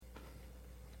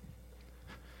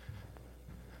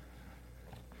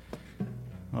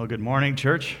Well, good morning,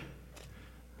 church.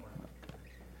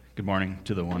 Good morning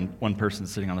to the one person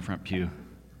sitting on the front pew.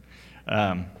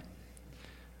 I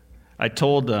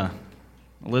told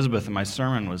Elizabeth that my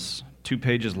sermon was 2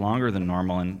 pages longer than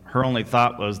normal, and her only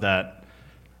thought was that,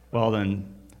 well,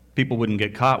 then people wouldn't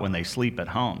get caught when they sleep at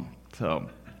home.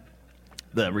 So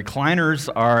the recliners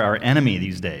are our enemy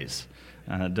these days.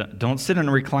 Don't sit in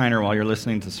a recliner while you're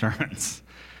listening to sermons.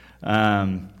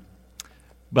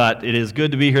 But it is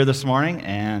good to be here this morning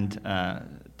and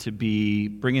to be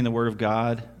bringing the Word of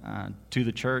God to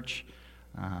the church.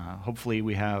 Hopefully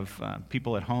we have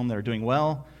people at home that are doing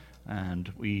well,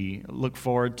 and we look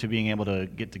forward to being able to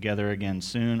get together again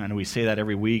soon. I know we say that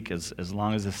every week as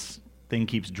long as this thing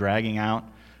keeps dragging out.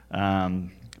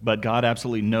 But God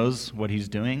absolutely knows what He's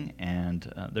doing, and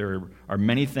there are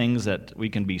many things that we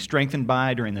can be strengthened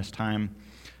by during this time.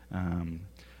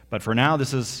 But for now,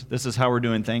 this is how we're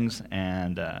doing things,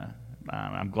 and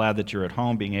I'm glad that you're at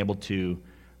home being able to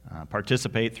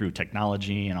participate through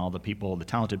technology and all the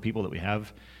talented people that we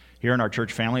have here in our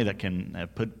church family that can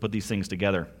put these things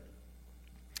together.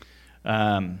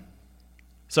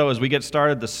 So as we get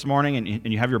started this morning,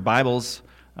 and you have your Bibles,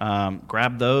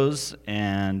 grab those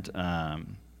and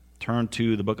turn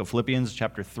to the book of Philippians,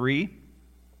 chapter 3,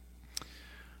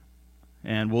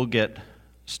 and we'll get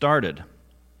started.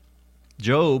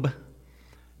 Job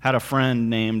had a friend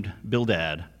named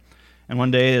Bildad, and one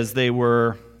day as they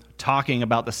were talking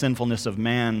about the sinfulness of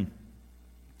man,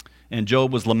 and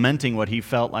Job was lamenting what he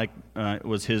felt like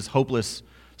was his hopeless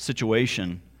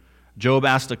situation, Job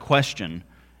asked a question,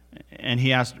 and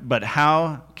he asked, "But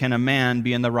how can a man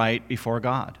be in the right before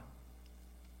God?"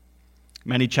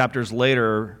 Many chapters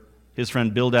later, his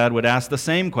friend Bildad would ask the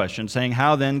same question, saying,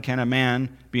 "How then can a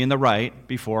man be in the right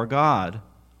before God?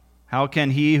 How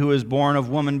can he who is born of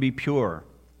woman be pure?"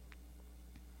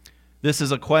 This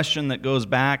is a question that goes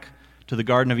back to the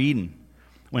Garden of Eden,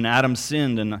 when Adam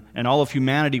sinned and all of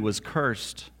humanity was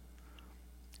cursed.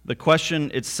 The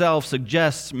question itself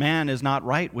suggests man is not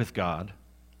right with God.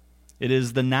 It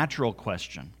is the natural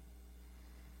question.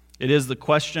 It is the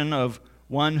question of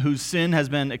one whose sin has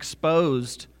been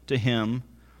exposed to him,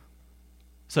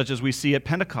 such as we see at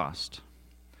Pentecost.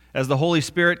 As the Holy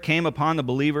Spirit came upon the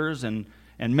believers and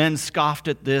men scoffed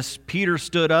at this, Peter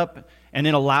stood up and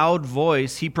in a loud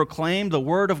voice he proclaimed the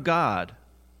word of God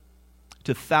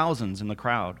to thousands in the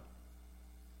crowd.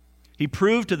 He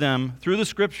proved to them through the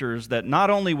Scriptures that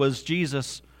not only was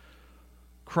Jesus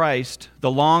Christ the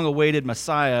long-awaited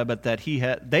Messiah, but that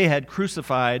they had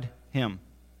crucified him.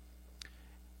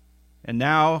 And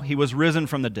now he was risen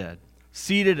from the dead,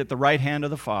 seated at the right hand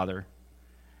of the Father,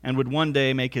 and would one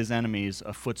day make his enemies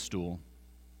a footstool.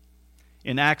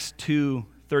 In Acts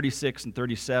 2:36 and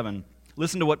 37,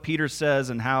 listen to what Peter says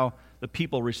and how the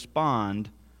people respond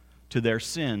to their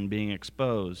sin being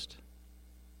exposed.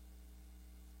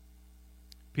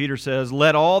 Peter says,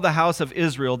 "Let all the house of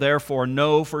Israel therefore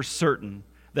know for certain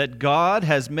that God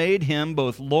has made him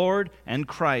both Lord and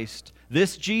Christ,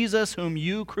 this Jesus whom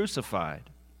you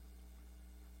crucified."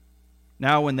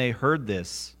 Now when they heard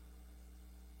this,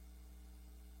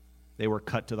 they were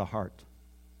cut to the heart,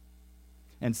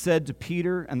 and said to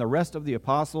Peter and the rest of the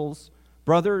apostles,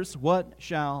 "Brothers, what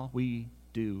shall we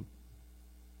do?"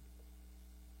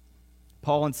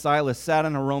 Paul and Silas sat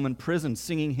in a Roman prison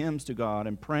singing hymns to God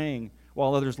and praying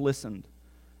while others listened.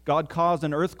 God caused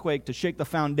an earthquake to shake the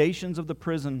foundations of the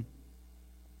prison.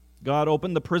 God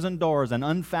opened the prison doors and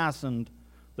unfastened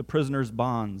the prisoners'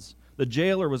 bonds. The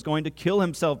jailer was going to kill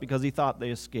himself because he thought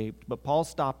they escaped, but Paul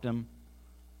stopped him.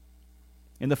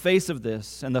 In the face of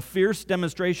this and the fierce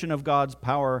demonstration of God's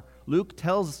power, Luke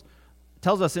tells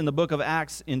us in the book of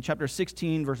Acts in chapter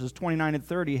 16, verses 29 and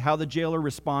 30, how the jailer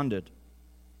responded.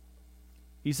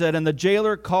 He said, "And the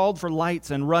jailer called for lights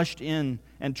and rushed in,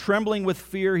 and trembling with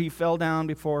fear he fell down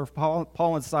before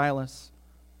Paul and Silas.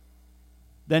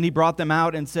 Then he brought them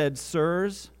out and said,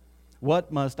 'Sirs,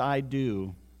 what must I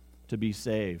do to be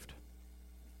saved?'"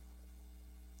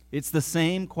 It's the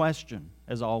same question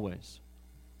as always.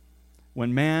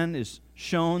 When man is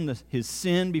shown his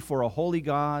sin before a holy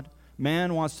God,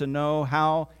 man wants to know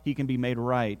how he can be made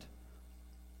right.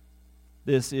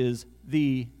 This is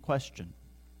the question.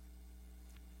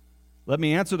 Let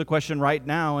me answer the question right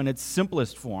now in its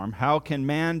simplest form. How can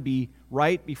man be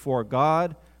right before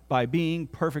God? By being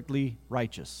perfectly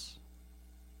righteous.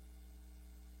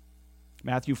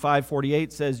 Matthew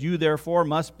 5:48 says, "You therefore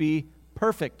must be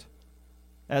perfect,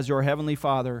 as your heavenly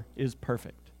Father is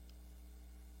perfect."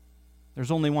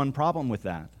 There's only one problem with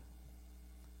that.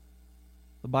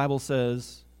 The Bible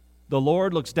says, "The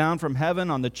Lord looks down from heaven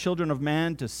on the children of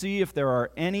man to see if there are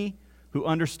any who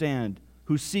understand,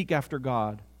 who seek after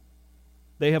God.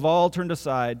 They have all turned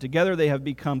aside. Together they have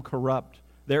become corrupt.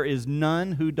 There is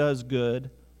none who does good,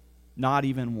 not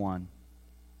even one.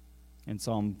 In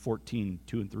Psalm 14,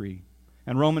 2 and 3.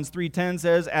 And Romans 3:10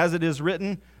 says, as it is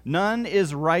written, none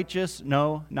is righteous,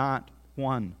 no, not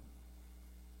one.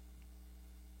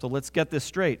 So let's get this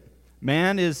straight.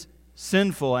 Man is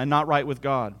sinful and not right with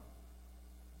God.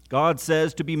 God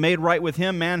says to be made right with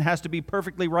Him, man has to be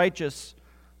perfectly righteous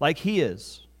like He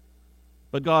is.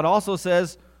 But God also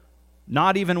says,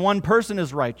 not even one person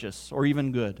is righteous or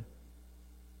even good.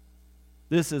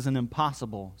 This is an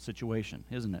impossible situation,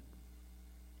 isn't it?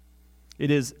 It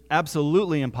is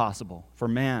absolutely impossible for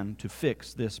man to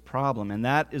fix this problem, and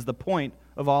that is the point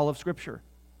of all of Scripture.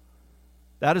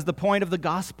 That is the point of the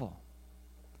gospel.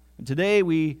 And today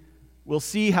we will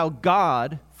see how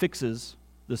God fixes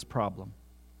this problem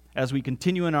as we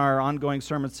continue in our ongoing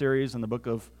sermon series in the book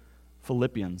of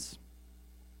Philippians.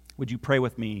 Would you pray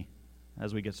with me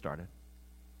as we get started?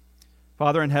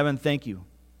 Father in heaven, thank you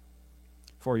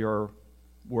for your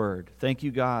word. Thank you,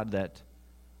 God, that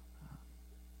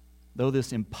though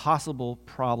this impossible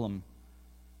problem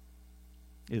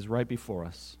is right before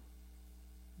us,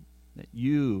 that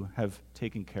you have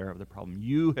taken care of the problem.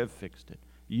 You have fixed it.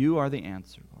 You are the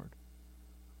answer, Lord.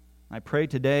 I pray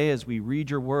today as we read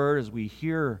your word, as we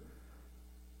hear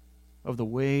of the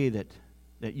way that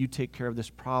you take care of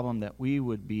this problem, that we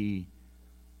would be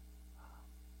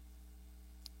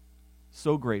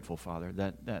so grateful, Father,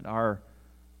 that our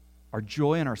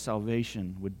joy and our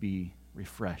salvation would be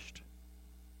refreshed,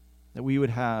 that we would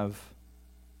have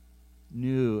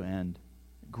new and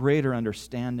greater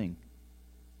understanding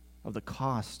of the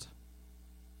cost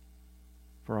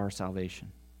for our salvation.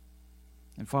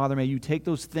 And Father, may you take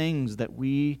those things that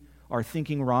we are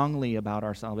thinking wrongly about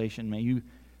our salvation, may you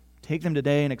take them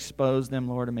today and expose them,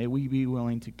 Lord, and may we be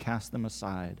willing to cast them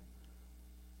aside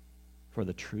for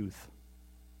the truth.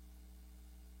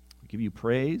 We give you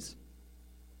praise.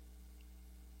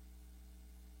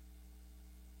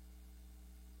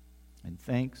 And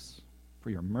thanks for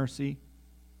your mercy.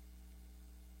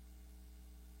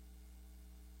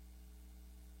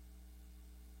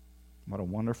 What a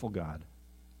wonderful God.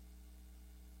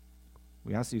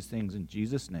 We ask these things in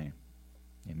Jesus' name.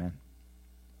 Amen.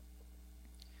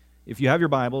 If you have your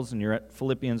Bibles and you're at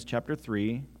Philippians chapter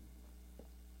 3,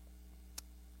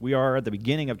 we are at the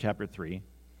beginning of chapter 3.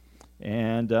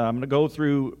 And I'm going to go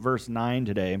through verse 9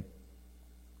 today.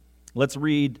 Let's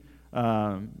read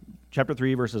chapter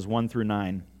 3, verses 1 through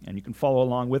 9. And you can follow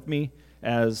along with me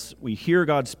as we hear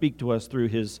God speak to us through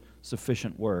His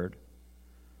sufficient word.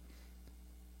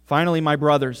 Finally, my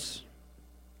brothers,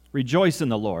 rejoice in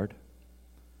the Lord.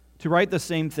 To write the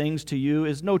same things to you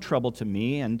is no trouble to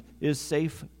me and is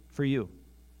safe for you.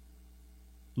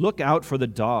 Look out for the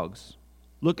dogs.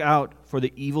 Look out for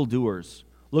the evildoers.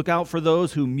 Look out for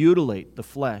those who mutilate the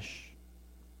flesh.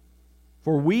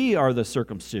 For we are the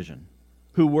circumcision,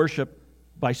 who worship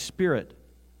by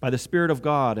the Spirit of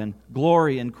God, and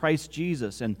glory in Christ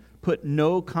Jesus, and put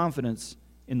no confidence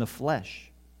in the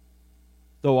flesh.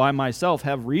 Though I myself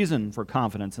have reason for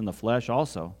confidence in the flesh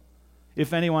also.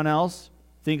 If anyone else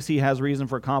thinks he has reason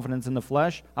for confidence in the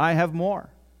flesh, I have more.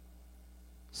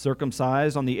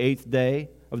 Circumcised on the 8th day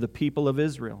of the people of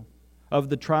Israel, of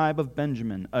the tribe of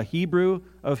Benjamin, a Hebrew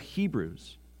of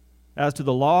Hebrews. As to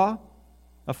the law,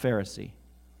 a Pharisee.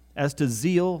 As to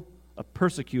zeal, a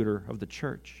persecutor of the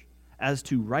church. As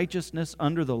to righteousness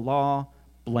under the law,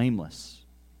 blameless.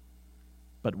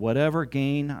 But whatever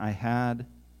gain I had,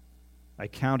 I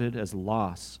counted as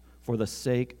loss for the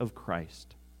sake of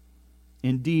Christ.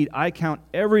 Indeed, I count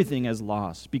everything as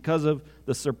loss because of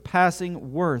the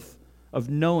surpassing worth of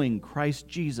knowing Christ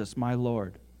Jesus my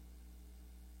Lord.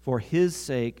 For His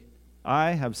sake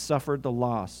I have suffered the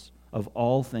loss of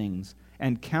all things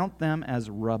and count them as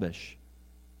rubbish,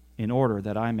 in order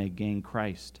that I may gain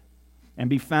Christ and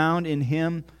be found in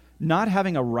Him, not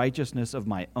having a righteousness of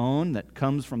my own that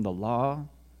comes from the law,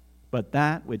 but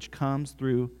that which comes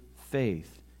through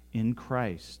faith in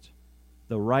Christ,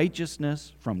 the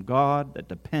righteousness from God that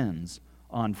depends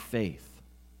on faith.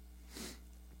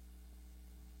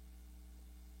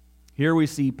 Here we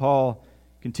see Paul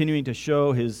continuing to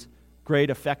show his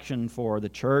great affection for the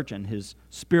church and his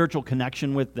spiritual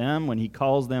connection with them when he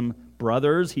calls them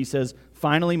brothers. He says,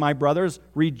 finally, my brothers,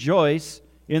 rejoice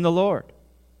in the Lord.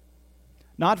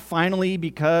 Not finally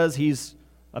because he's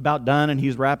about done and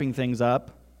he's wrapping things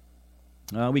up.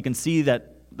 We can see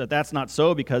that's not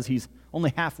so because he's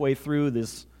only halfway through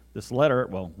this letter.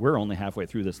 Well, we're only halfway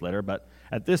through this letter, but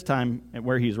at this time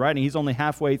where he's writing, he's only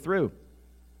halfway through.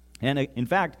 And in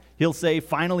fact, he'll say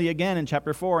finally again in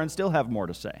chapter 4 and still have more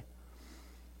to say.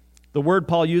 The word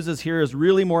Paul uses here is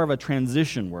really more of a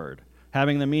transition word,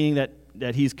 having the meaning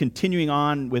that he's continuing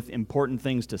on with important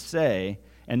things to say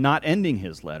and not ending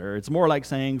his letter. It's more like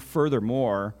saying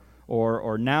furthermore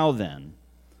or now then.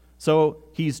 So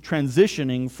he's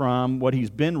transitioning from what he's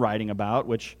been writing about,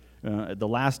 which the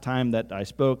last time that I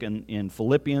spoke in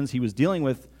Philippians, he was dealing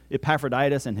with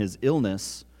Epaphroditus and his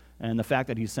illness and the fact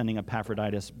that he's sending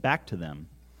Epaphroditus back to them.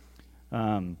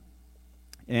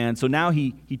 And so now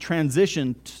he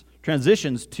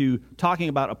transitions to talking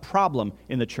about a problem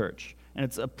in the church. And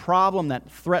it's a problem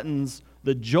that threatens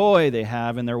the joy they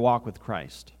have in their walk with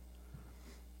Christ.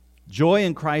 Joy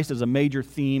in Christ is a major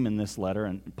theme in this letter,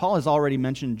 and Paul has already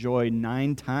mentioned joy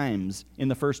 9 times in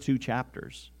the first 2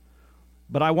 chapters.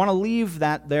 But I want to leave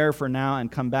that there for now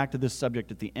and come back to this subject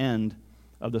at the end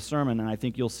of the sermon, and I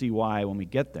think you'll see why when we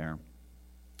get there.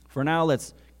 For now,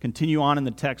 let's continue on in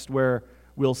the text where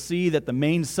we'll see that the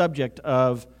main subject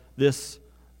of this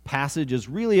passage is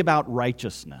really about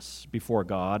righteousness before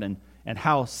God and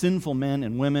how sinful men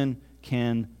and women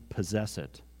can possess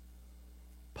it.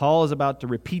 Paul is about to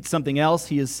repeat something else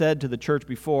he has said to the church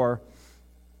before,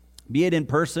 be it in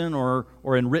person or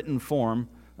in written form.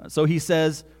 So he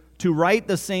says, "To write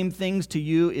the same things to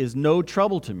you is no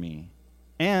trouble to me,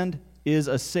 and is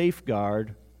a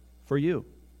safeguard for you."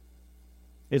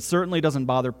 It certainly doesn't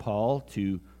bother Paul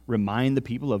to remind the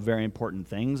people of very important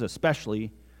things,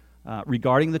 especially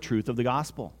regarding the truth of the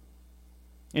gospel.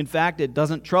 In fact, it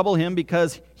doesn't trouble him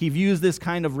because he views this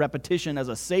kind of repetition as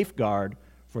a safeguard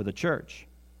for the church.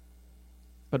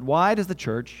 But why does the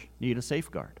church need a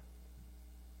safeguard?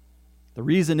 The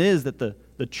reason is that the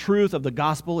truth of the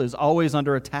gospel is always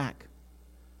under attack.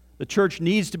 The church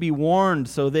needs to be warned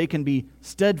so they can be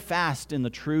steadfast in the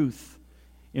truth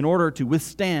in order to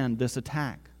withstand this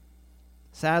attack.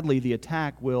 Sadly, the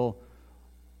attack will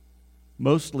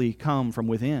mostly come from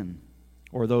within,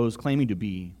 or those claiming to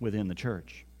be within the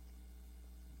church.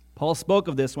 Paul spoke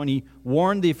of this when he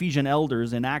warned the Ephesian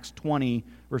elders in Acts 20,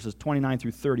 verses 29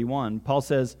 through 31. Paul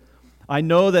says, "I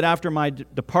know that after my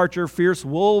departure, fierce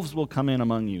wolves will come in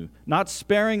among you, not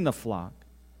sparing the flock.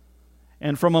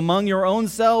 And from among your own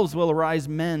selves will arise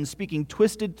men, speaking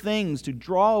twisted things to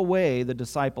draw away the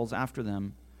disciples after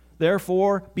them.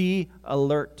 Therefore, be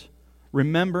alert,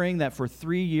 remembering that for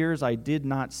 3 years I did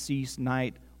not cease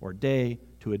night or day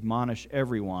to admonish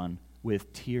everyone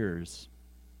with tears."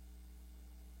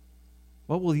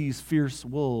 What will these fierce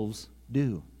wolves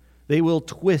do? They will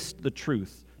twist the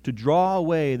truth to draw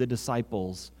away the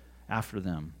disciples after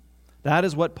them. That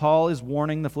is what Paul is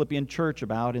warning the Philippian church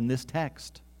about in this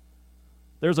text.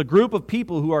 There's a group of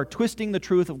people who are twisting the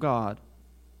truth of God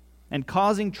and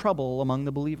causing trouble among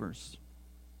the believers.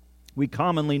 We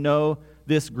commonly know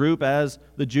this group as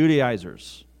the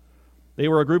Judaizers. They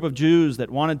were a group of Jews that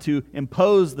wanted to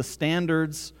impose the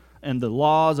standards and the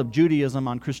laws of Judaism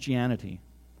on Christianity.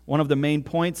 One of the main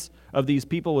points of these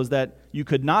people was that you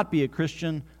could not be a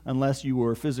Christian unless you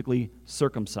were physically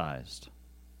circumcised.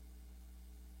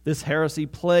 This heresy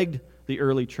plagued the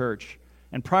early church,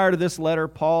 and prior to this letter,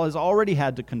 Paul has already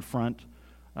had to confront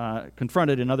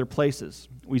it in other places.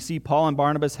 We see Paul and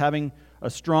Barnabas having a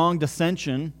strong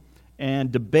dissension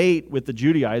and debate with the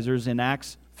Judaizers in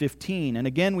Acts 15. And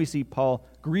again, we see Paul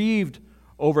grieved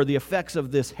over the effects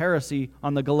of this heresy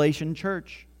on the Galatian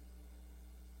church.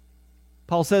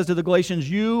 Paul says to the Galatians,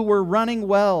 "You were running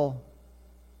well.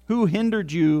 Who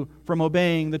hindered you from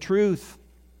obeying the truth?"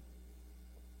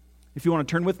 If you want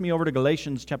to turn with me over to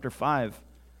Galatians chapter 5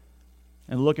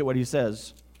 and look at what he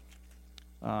says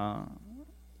to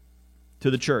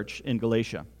the church in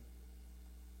Galatia.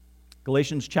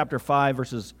 Galatians chapter 5,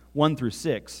 verses 1 through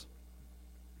 6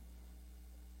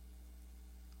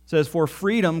 says, "For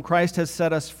freedom Christ has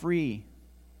set us free.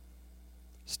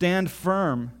 Stand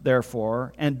firm,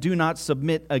 therefore, and do not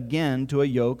submit again to a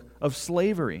yoke of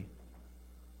slavery.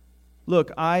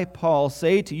 Look, I, Paul,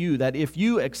 say to you that if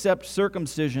you accept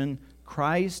circumcision,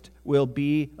 Christ will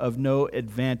be of no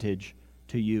advantage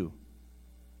to you.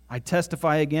 I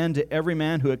testify again to every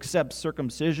man who accepts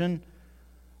circumcision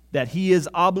that he is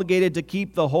obligated to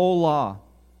keep the whole law.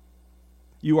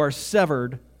 You are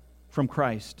severed from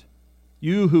Christ.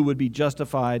 You who would be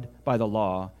justified by the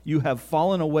law, you have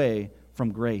fallen away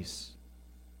from grace.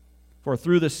 For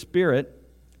through the Spirit,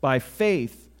 by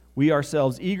faith, we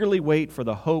ourselves eagerly wait for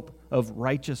the hope of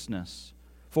righteousness.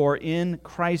 For in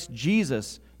Christ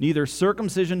Jesus, neither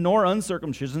circumcision nor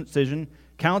uncircumcision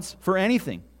counts for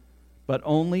anything, but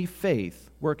only faith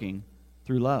working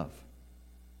through love."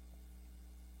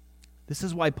 This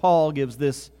is why Paul gives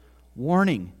this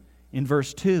warning in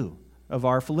verse 2 of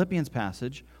our Philippians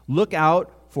passage. Look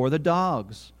out for the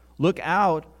dogs. Look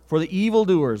out for the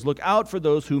evildoers. Look out for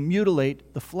those who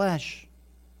mutilate the flesh.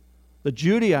 The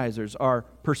Judaizers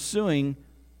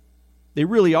they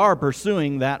really are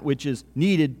pursuing that which is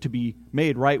needed to be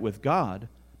made right with God,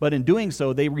 but in doing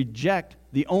so, they reject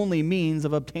the only means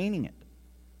of obtaining it.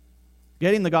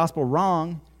 Getting the gospel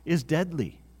wrong is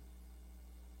deadly.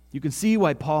 You can see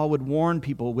why Paul would warn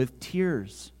people with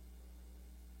tears.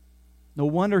 No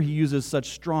wonder he uses such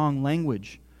strong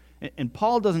language. And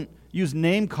Paul doesn't use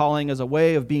name-calling as a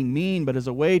way of being mean, but as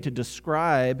a way to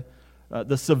describe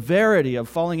the severity of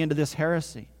falling into this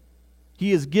heresy.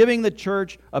 He is giving the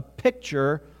church a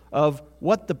picture of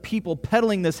what the people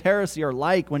peddling this heresy are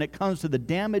like when it comes to the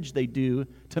damage they do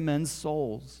to men's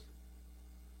souls.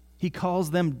 He calls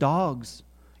them dogs,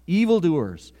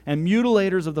 evildoers, and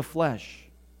mutilators of the flesh.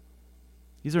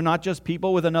 These are not just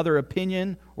people with another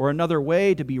opinion or another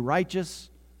way to be righteous,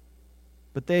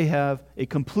 but they have a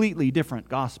completely different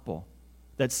gospel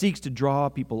that seeks to draw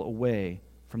people away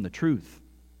from the truth.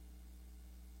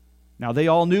 Now, they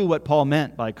all knew what Paul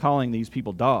meant by calling these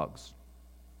people dogs.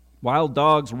 Wild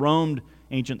dogs roamed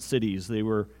ancient cities. They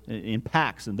were in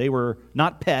packs, and they were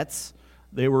not pets.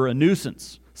 They were a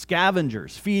nuisance,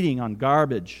 scavengers feeding on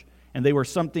garbage, and they were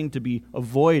something to be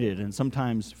avoided and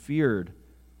sometimes feared.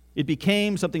 It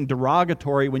became something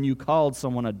derogatory when you called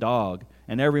someone a dog,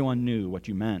 and everyone knew what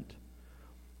you meant.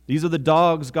 These are the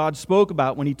dogs God spoke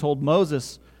about when he told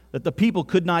Moses that the people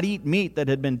could not eat meat that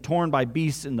had been torn by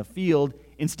beasts in the field.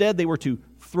 Instead, they were to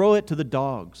throw it to the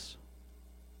dogs.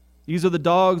 These are the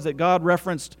dogs that God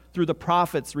referenced through the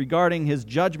prophets regarding his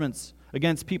judgments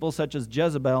against people such as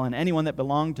Jezebel and anyone that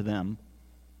belonged to them.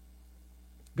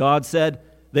 God said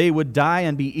they would die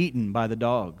and be eaten by the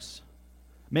dogs.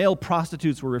 Male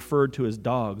prostitutes were referred to as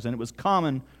dogs, and it was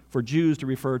common for Jews to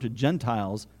refer to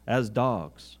Gentiles as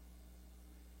dogs.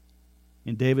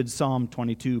 In David's Psalm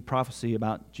 22 prophecy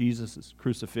about Jesus'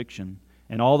 crucifixion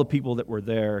and all the people that were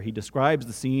there, he describes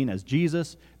the scene as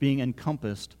Jesus being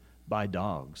encompassed by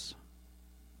dogs.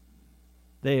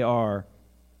 They are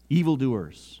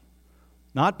evildoers,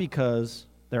 not because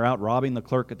they're out robbing the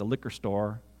clerk at the liquor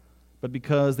store, but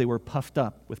because they were puffed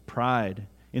up with pride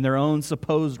in their own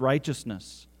supposed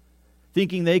righteousness,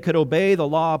 thinking they could obey the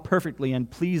law perfectly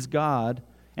and please God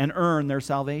and earn their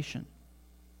salvation.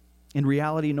 In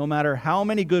reality, no matter how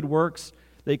many good works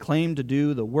they claimed to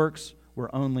do, the works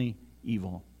were only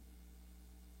evil.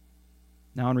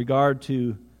 Now, in regard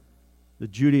to the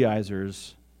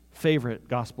Judaizers' favorite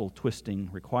gospel-twisting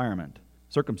requirement,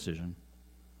 circumcision,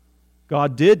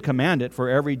 God did command it for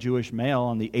every Jewish male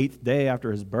on the 8th day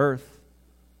after his birth.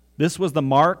 This was the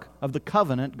mark of the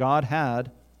covenant God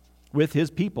had with his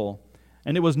people,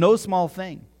 and it was no small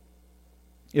thing.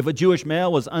 If a Jewish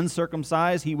male was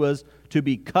uncircumcised, he was to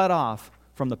be cut off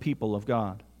from the people of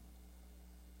God.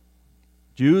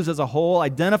 Jews as a whole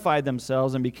identified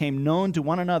themselves and became known to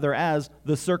one another as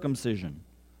the circumcision.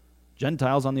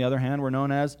 Gentiles, on the other hand, were known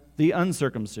as the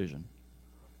uncircumcision.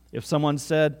 If someone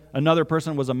said another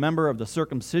person was a member of the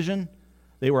circumcision,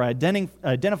 they were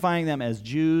identifying them as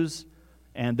Jews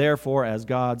and therefore as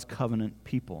God's covenant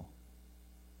people.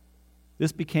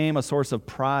 This became a source of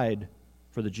pride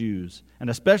for the Jews, and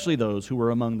especially those who were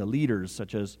among the leaders,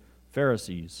 such as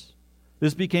Pharisees.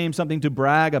 This became something to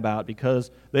brag about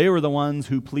because they were the ones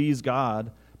who pleased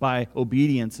God by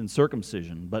obedience and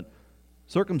circumcision. But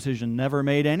circumcision never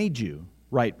made any Jew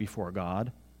right before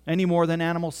God, any more than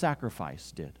animal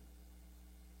sacrifice did.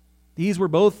 These were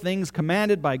both things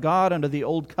commanded by God under the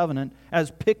Old Covenant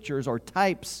as pictures or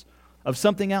types of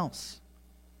something else.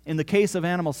 In the case of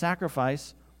animal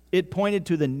sacrifice, it pointed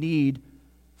to the need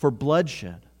for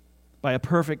bloodshed by a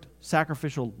perfect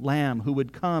sacrificial lamb who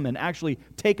would come and actually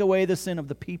take away the sin of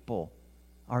the people,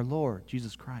 our Lord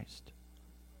Jesus Christ.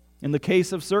 In the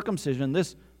case of circumcision,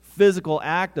 this physical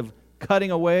act of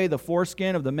cutting away the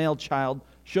foreskin of the male child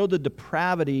showed the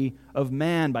depravity of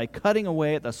man by cutting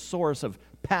away at the source of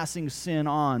passing sin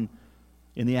on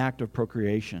in the act of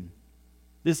procreation.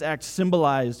 This act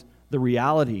symbolized the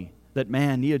reality that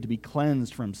man needed to be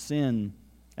cleansed from sin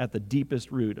at the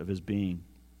deepest root of his being.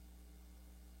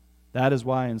 That is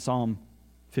why in Psalm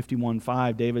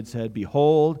 51:5, David said,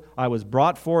 "Behold, I was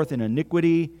brought forth in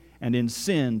iniquity, and in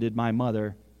sin did my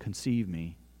mother conceive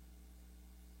me."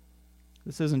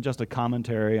 This isn't just a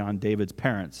commentary on David's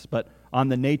parents, but on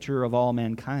the nature of all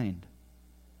mankind.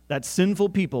 That sinful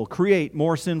people create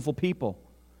more sinful people,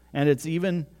 and it's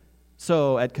even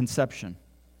so at conception.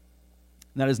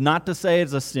 And that is not to say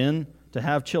it's a sin to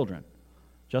have children,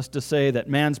 just to say that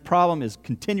man's problem is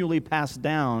continually passed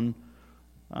down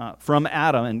from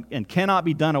Adam and cannot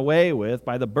be done away with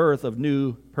by the birth of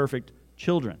new perfect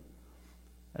children.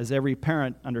 As every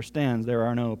parent understands, there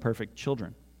are no perfect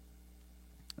children.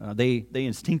 They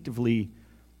instinctively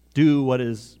do what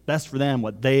is best for them,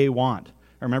 what they want.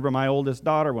 I remember my oldest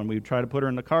daughter, when we would try to put her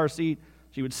in the car seat,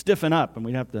 she would stiffen up, and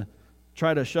we'd have to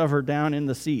try to shove her down in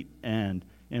the seat. And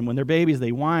when they're babies,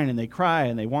 they whine and they cry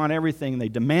and they want everything and they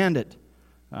demand it.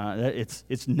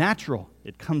 It's natural.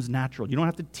 It comes natural. You don't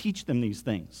have to teach them these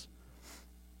things.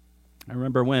 I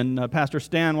remember when Pastor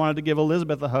Stan wanted to give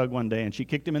Elizabeth a hug one day, and she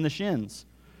kicked him in the shins.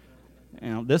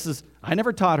 I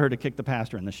never taught her to kick the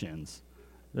pastor in the shins.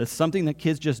 It's something that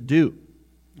kids just do.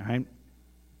 All right?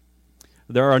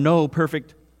 There are no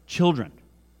perfect children.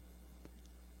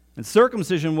 And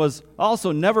circumcision was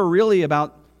also never really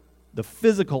about the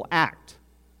physical act,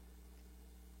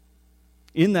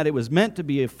 in that it was meant to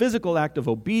be a physical act of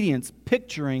obedience,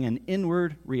 picturing an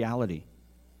inward reality.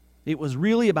 It was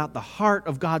really about the heart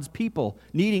of God's people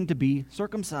needing to be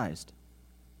circumcised.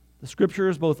 The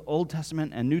Scriptures, both Old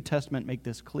Testament and New Testament, make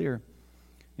this clear.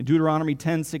 In Deuteronomy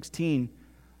 10:16,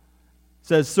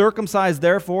 says, "Circumcise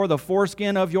therefore the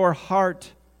foreskin of your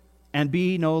heart, and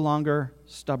be no longer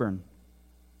stubborn."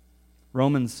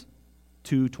 Romans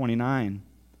 2:29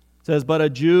 says, "But a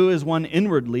Jew is one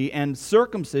inwardly, and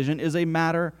circumcision is a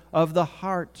matter of the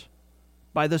heart,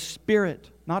 by the Spirit,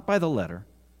 not by the letter.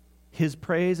 His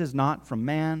praise is not from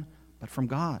man, but from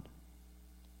God."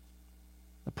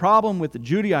 The problem with the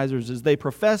Judaizers is they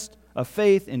professed a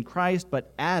faith in Christ,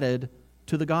 but added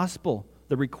to the gospel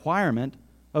the requirement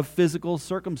of physical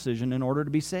circumcision in order to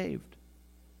be saved.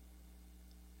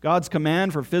 God's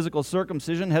command for physical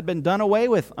circumcision had been done away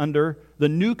with under the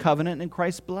new covenant in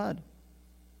Christ's blood,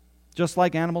 just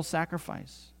like animal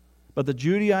sacrifice. But the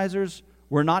Judaizers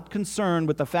were not concerned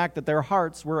with the fact that their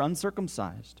hearts were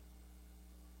uncircumcised.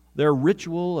 Their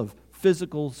ritual of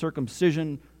physical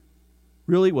circumcision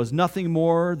really was nothing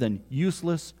more than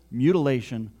useless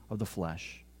mutilation of the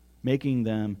flesh, making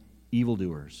them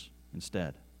evildoers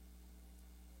instead.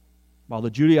 While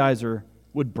the Judaizer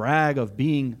would brag of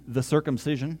being the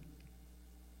circumcision,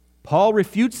 Paul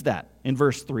refutes that in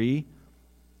verse 3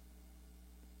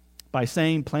 by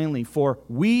saying plainly, "For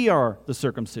we are the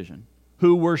circumcision,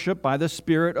 who worship by the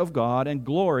Spirit of God and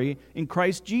glory in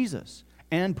Christ Jesus,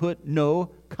 and put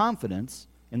no confidence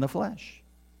in the flesh."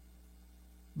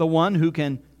 The one who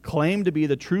can claim to be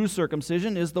the true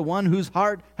circumcision is the one whose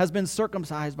heart has been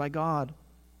circumcised by God.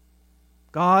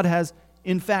 God has,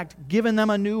 in fact, given them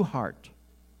a new heart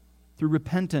through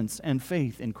repentance and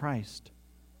faith in Christ.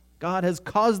 God has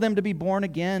caused them to be born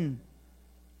again,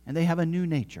 and they have a new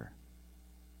nature.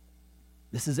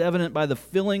 This is evident by the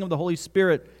filling of the Holy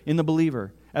Spirit in the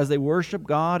believer as they worship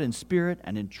God in spirit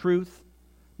and in truth,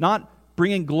 not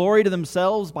bringing glory to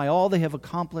themselves by all they have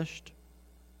accomplished,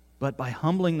 but by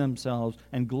humbling themselves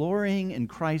and glorying in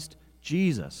Christ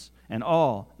Jesus and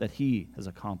all that He has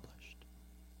accomplished.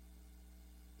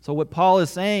 So what Paul is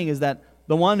saying is that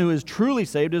the one who is truly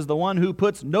saved is the one who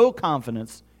puts no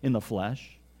confidence in the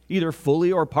flesh, either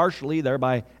fully or partially,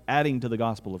 thereby adding to the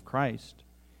gospel of Christ.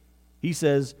 He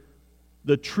says,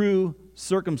 the true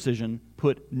circumcision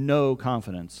put no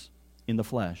confidence in the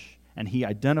flesh, and he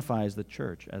identifies the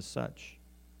church as such.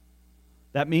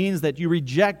 That means that you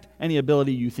reject any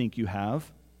ability you think you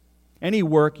have, any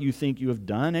work you think you have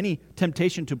done, any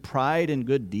temptation to pride in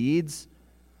good deeds,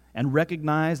 and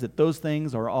recognize that those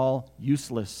things are all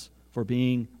useless for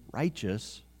being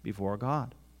righteous before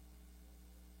God.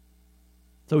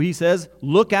 So he says,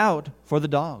 look out for the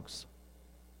dogs.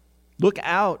 Look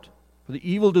out for the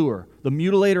evildoer, the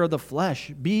mutilator of the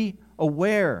flesh. Be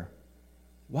aware.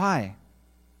 Why?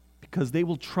 Because they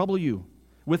will trouble you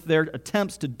with their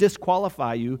attempts to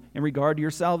disqualify you in regard to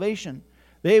your salvation.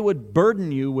 They would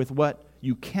burden you with what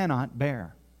you cannot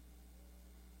bear.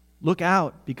 Look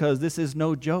out, because this is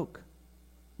no joke.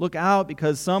 Look out,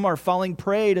 because some are falling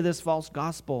prey to this false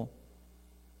gospel.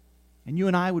 And you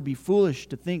and I would be foolish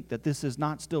to think that this is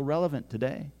not still relevant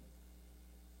today.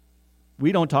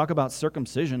 We don't talk about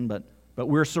circumcision, but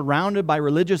we're surrounded by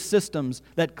religious systems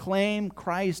that claim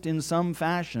Christ in some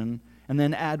fashion and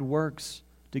then add works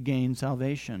to gain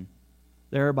salvation,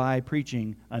 thereby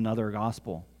preaching another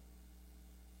gospel.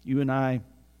 You and I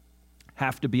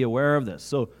have to be aware of this.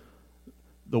 So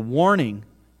the warning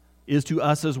is to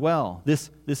us as well.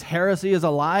 This heresy is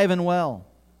alive and well.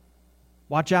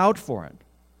 Watch out for it.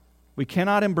 We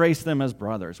cannot embrace them as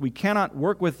brothers. We cannot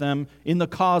work with them in the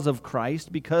cause of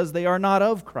Christ because they are not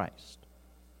of Christ,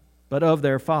 but of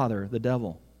their father, the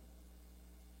devil.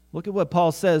 Look at what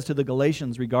Paul says to the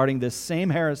Galatians regarding this same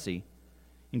heresy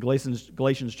in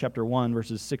Galatians chapter 1,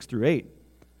 verses 6 through 8.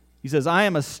 He says, "I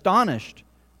am astonished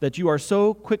that you are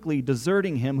so quickly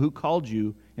deserting him who called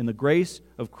you in the grace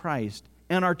of Christ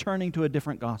and are turning to a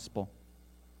different gospel.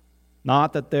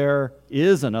 Not that there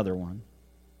is another one,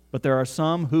 but there are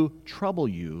some who trouble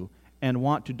you and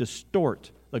want to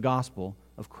distort the gospel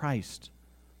of Christ.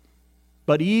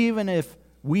 But even if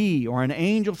we or an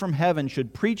angel from heaven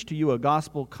should preach to you a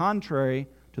gospel contrary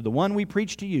to the one we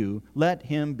preach to you, let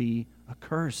him be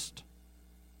accursed.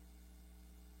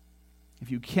 If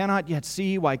you cannot yet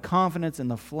see why confidence in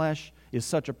the flesh is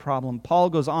such a problem, Paul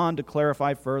goes on to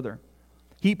clarify further.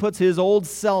 He puts his old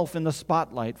self in the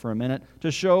spotlight for a minute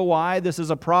to show why this is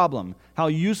a problem, how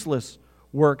useless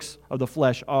works of the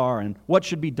flesh are, and what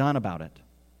should be done about it.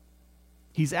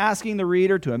 He's asking the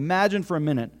reader to imagine for a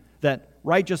minute that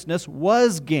righteousness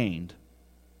was gained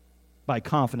by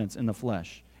confidence in the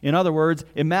flesh. In other words,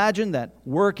 imagine that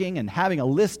working and having a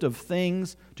list of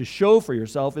things to show for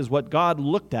yourself is what God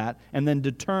looked at and then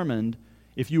determined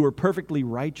if you were perfectly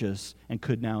righteous and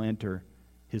could now enter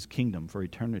his kingdom for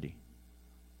eternity.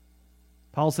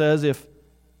 Paul says if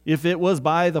it was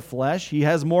by the flesh, he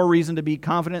has more reason to be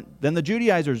confident than the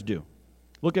Judaizers do.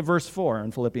 Look at verse 4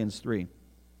 in Philippians 3.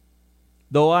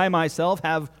 Though I myself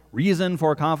have reason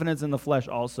for confidence in the flesh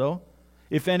also,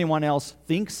 if anyone else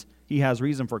thinks he has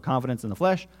reason for confidence in the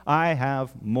flesh, I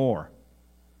have more.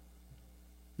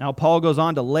 Now Paul goes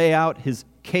on to lay out his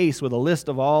case with a list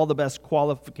of all the best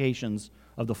qualifications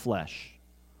of the flesh.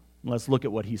 Let's look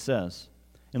at what he says.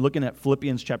 And looking at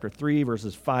Philippians chapter 3,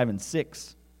 verses 5 and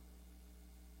 6.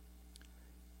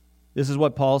 This is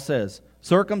what Paul says.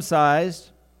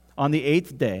 Circumcised on the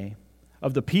 8th day,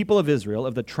 of the people of Israel,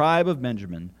 of the tribe of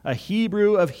Benjamin, a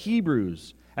Hebrew of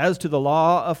Hebrews, as to the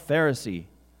law, a Pharisee,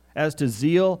 as to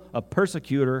zeal, a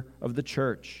persecutor of the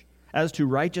church, as to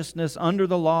righteousness under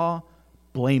the law,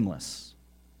 blameless.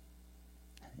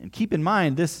 And keep in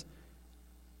mind, this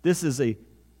is a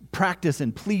practice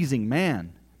in pleasing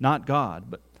man, not God.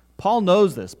 But Paul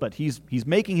knows this, but he's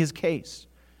making his case.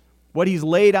 What he's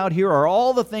laid out here are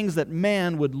all the things that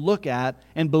man would look at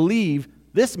and believe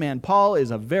this man, Paul, is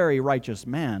a very righteous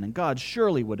man, and God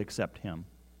surely would accept him.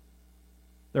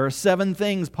 There are 7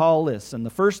 things Paul lists, and the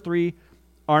first 3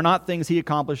 are not things he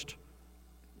accomplished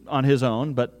on his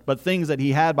own, but things that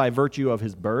he had by virtue of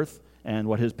his birth and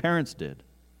what his parents did.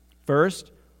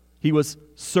 First, he was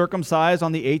circumcised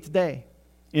on the 8th day.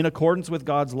 In accordance with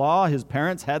God's law, his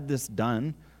parents had this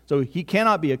done, so he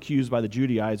cannot be accused by the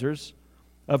Judaizers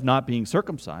of not being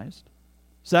circumcised.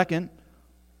 Second,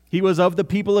 he was of the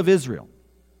people of Israel.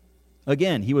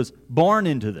 Again, he was born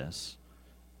into this.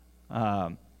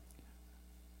 Lost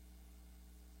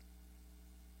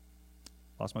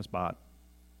my spot.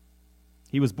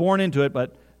 He was born into it,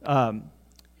 but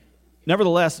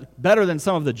nevertheless, better than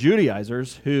some of the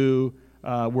Judaizers who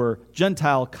were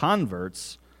Gentile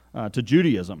converts to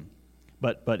Judaism.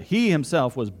 But he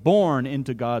himself was born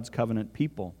into God's covenant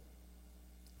people.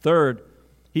 Third,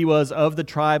 he was of the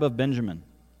tribe of Benjamin,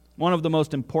 one of the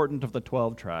most important of the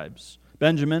 12 tribes.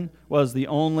 Benjamin was the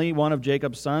only one of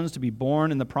Jacob's sons to be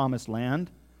born in the promised land.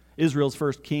 Israel's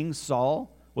first king,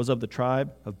 Saul, was of the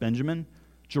tribe of Benjamin.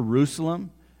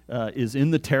 Jerusalem is in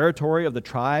the territory of the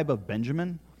tribe of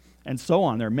Benjamin, and so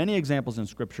on. There are many examples in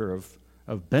Scripture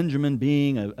of Benjamin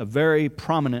being a very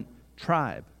prominent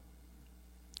tribe.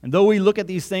 And though we look at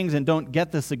these things and don't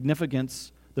get the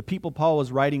significance, the people Paul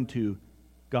was writing to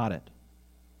got it.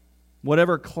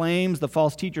 Whatever claims the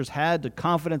false teachers had to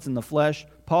confidence in the flesh,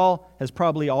 Paul has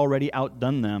probably already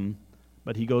outdone them,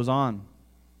 but he goes on.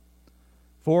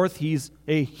 Fourth, he's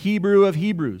a Hebrew of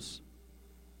Hebrews.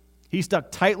 He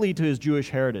stuck tightly to his Jewish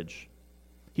heritage.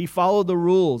 He followed the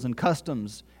rules and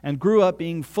customs and grew up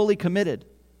being fully committed.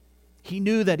 He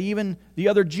knew that even the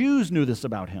other Jews knew this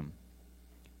about him.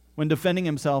 When defending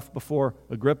himself before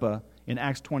Agrippa in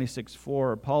Acts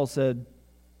 26:4, Paul said,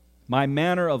 "My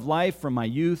manner of life from my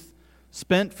youth,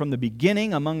 spent from the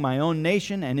beginning among my own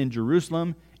nation and in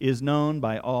Jerusalem, is known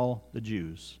by all the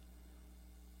Jews."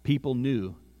 People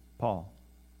knew Paul.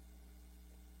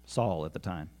 Saul at the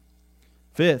time.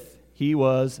 Fifth, he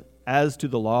was, as to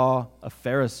the law, a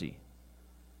Pharisee.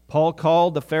 Paul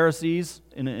called the Pharisees,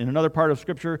 in another part of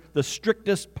Scripture, the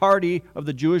strictest party of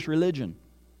the Jewish religion.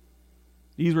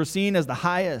 These were seen as the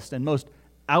highest and most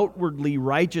outwardly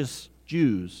righteous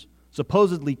Jews,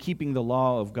 supposedly keeping the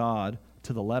law of God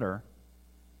to the letter.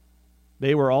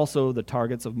 They were also the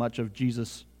targets of much of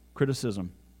Jesus'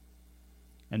 criticism,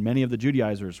 and many of the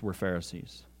Judaizers were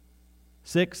Pharisees.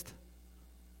 Sixth,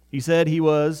 he said he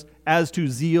was, as to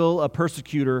zeal, a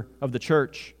persecutor of the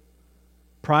church.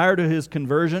 Prior to his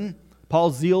conversion,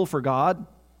 Paul's zeal for God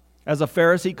as a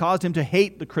Pharisee caused him to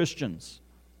hate the Christians,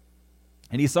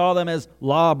 and he saw them as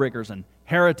lawbreakers and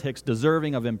heretics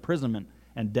deserving of imprisonment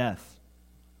and death.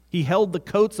 He held the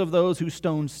coats of those who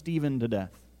stoned Stephen to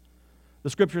death. The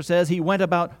Scripture says he went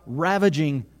about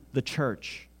ravaging the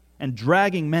church and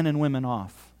dragging men and women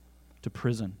off to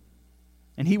prison.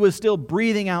 And he was still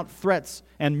breathing out threats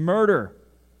and murder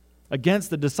against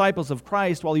the disciples of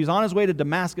Christ while he was on his way to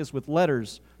Damascus with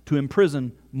letters to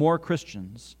imprison more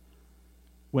Christians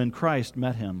when Christ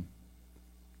met him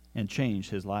and changed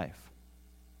his life.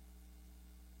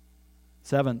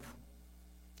 Seventh,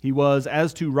 he was,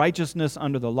 as to righteousness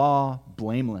under the law,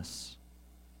 blameless.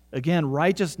 Again,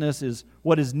 righteousness is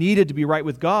what is needed to be right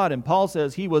with God, and Paul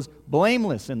says he was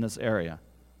blameless in this area.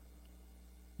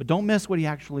 But don't miss what he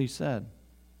actually said.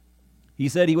 He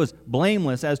said he was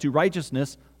blameless as to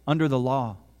righteousness under the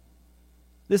law.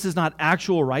 This is not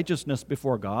actual righteousness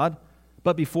before God,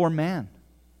 but before man.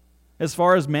 As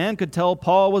far as man could tell,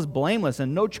 Paul was blameless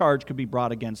and no charge could be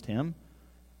brought against him.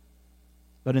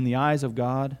 But in the eyes of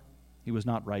God, he was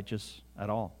not righteous at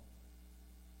all.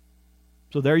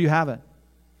 So there you have it.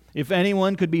 If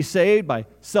anyone could be saved by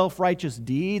self-righteous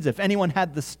deeds, if anyone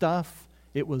had the stuff,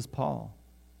 it was Paul.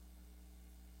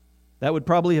 That would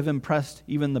probably have impressed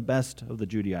even the best of the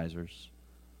Judaizers.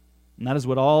 And that is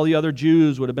what all the other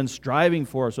Jews would have been striving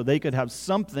for, so they could have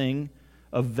something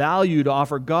of value to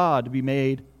offer God to be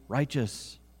made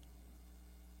righteous.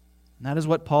 And that is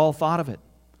what Paul thought of it.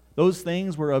 Those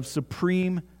things were of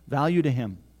supreme value to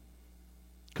him.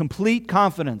 Complete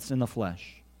confidence in the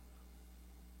flesh.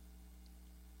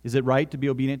 Is it right to be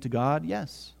obedient to God?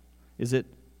 Yes. Is it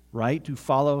right to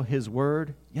follow His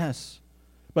word? Yes.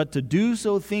 But to do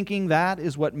so thinking that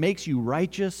is what makes you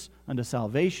righteous unto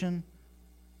salvation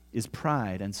is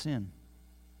pride and sin.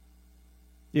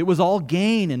 It was all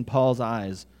gain in Paul's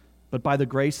eyes, but by the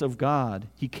grace of God,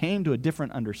 he came to a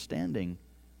different understanding.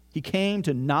 He came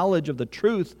to knowledge of the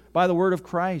truth by the word of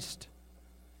Christ.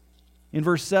 In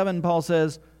verse 7, Paul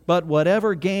says, "But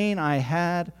whatever gain I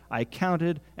had, I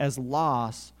counted as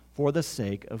loss for the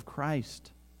sake of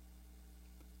Christ."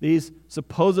 These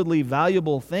supposedly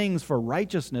valuable things for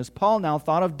righteousness, Paul now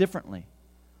thought of differently.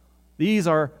 These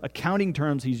are accounting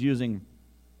terms he's using.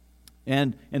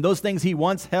 And those things he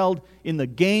once held in the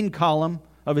gain column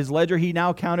of his ledger, he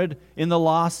now counted in the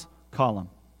loss column.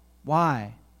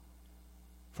 Why?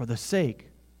 For the sake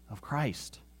of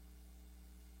Christ.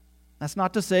 That's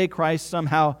not to say Christ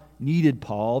somehow needed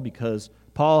Paul because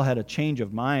Paul had a change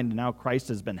of mind and now Christ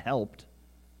has been helped.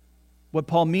 What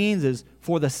Paul means is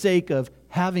for the sake of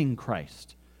having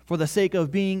Christ, for the sake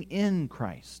of being in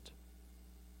Christ.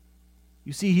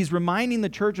 You see, he's reminding the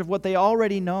church of what they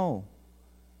already know,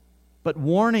 but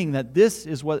warning that this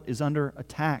is what is under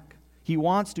attack. He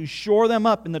wants to shore them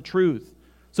up in the truth.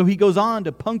 So he goes on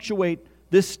to punctuate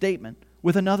this statement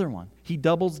with another one. He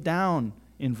doubles down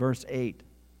in verse 8.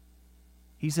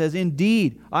 He says,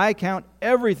 "Indeed, I count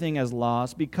everything as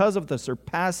loss because of the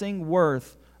surpassing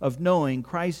worth of knowing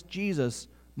Christ Jesus,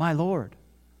 my Lord.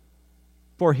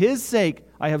 For His sake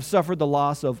I have suffered the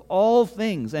loss of all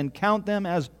things and count them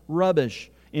as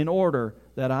rubbish in order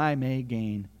that I may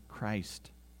gain Christ."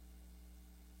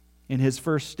 In his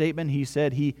first statement, he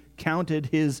said he counted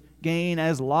his gain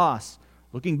as loss,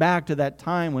 looking back to that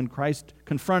time when Christ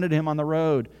confronted him on the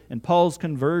road and Paul's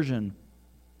conversion.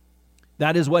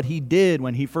 That is what he did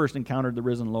when he first encountered the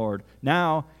risen Lord.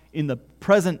 Now, in the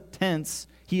present tense,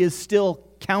 he is still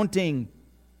counting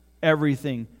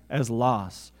everything as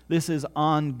loss. This is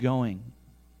ongoing.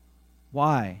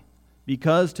 Why?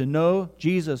 Because to know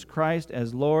Jesus Christ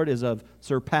as Lord is of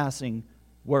surpassing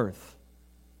worth.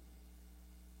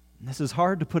 And this is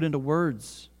hard to put into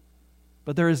words,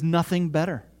 but there is nothing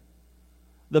better.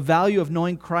 The value of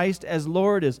knowing Christ as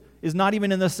Lord is not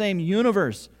even in the same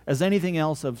universe as anything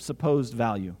else of supposed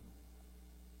value.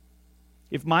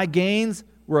 If my gains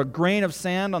were a grain of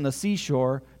sand on the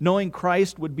seashore, knowing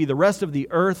Christ would be the rest of the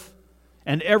earth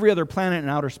and every other planet in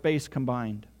outer space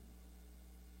combined.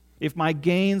 If my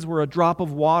gains were a drop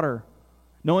of water,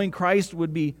 knowing Christ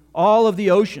would be all of the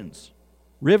oceans,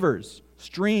 rivers,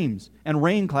 streams, and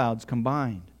rain clouds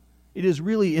combined. It is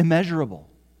really immeasurable.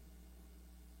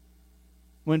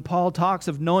 When Paul talks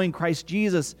of knowing Christ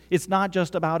Jesus, it's not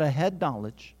just about a head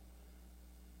knowledge.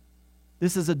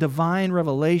 This is a divine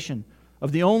revelation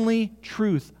of the only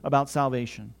truth about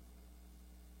salvation.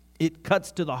 It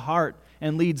cuts to the heart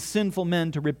and leads sinful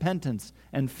men to repentance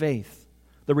and faith.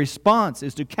 The response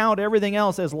is to count everything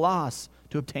else as loss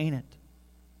to obtain it.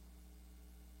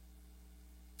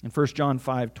 In 1 John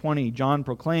 5:20, John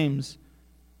proclaims,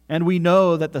 "And we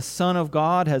know that the Son of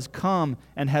God has come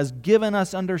and has given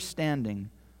us understanding,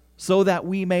 so that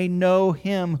we may know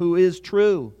Him who is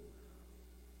true.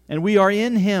 And we are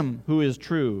in Him who is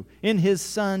true, in His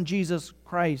Son, Jesus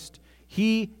Christ.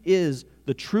 He is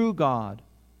the true God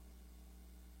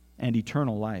and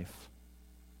eternal life."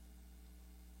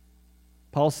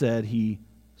 Paul said he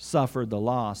suffered the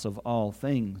loss of all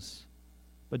things.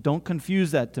 But don't confuse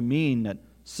that to mean that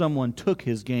someone took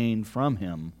his gain from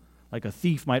him, like a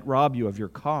thief might rob you of your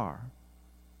car.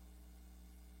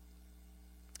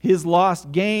 His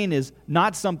lost gain is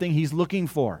not something he's looking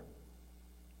for.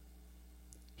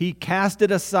 He cast it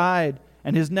aside,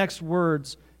 and his next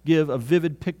words give a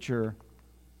vivid picture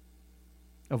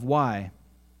of why.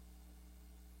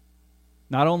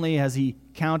 Not only has he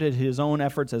counted his own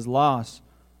efforts as loss,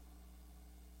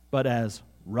 but as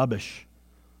rubbish.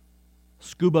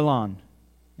 Skubalon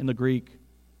in the Greek.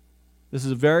 This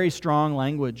is a very strong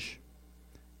language.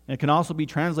 And it can also be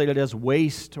translated as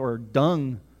waste or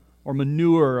dung or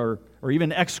manure or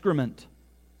even excrement.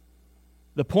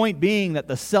 The point being that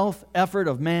the self-effort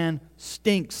of man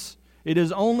stinks. It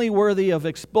is only worthy of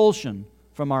expulsion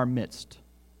from our midst.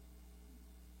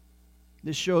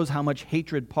 This shows how much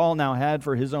hatred Paul now had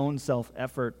for his own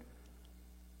self-effort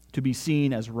to be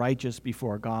seen as righteous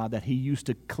before God that he used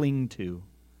to cling to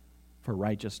for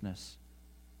righteousness.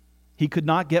 He could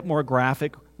not get more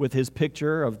graphic with his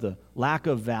picture of the lack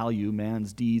of value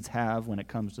man's deeds have when it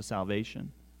comes to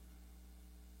salvation.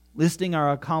 Listing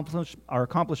our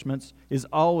accomplishments is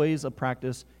always a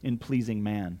practice in pleasing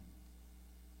man.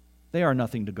 They are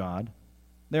nothing to God.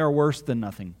 They are worse than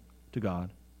nothing to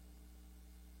God.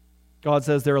 God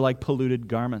says they're like polluted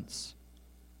garments.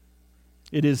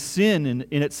 It is sin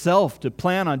in itself to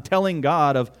plan on telling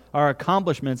God of our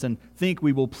accomplishments and think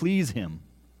we will please Him.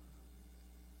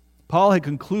 Paul had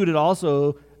concluded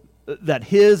also that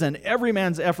his and every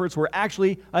man's efforts were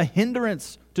actually a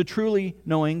hindrance to truly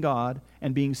knowing God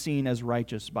and being seen as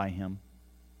righteous by Him.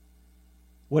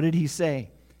 What did he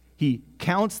say? He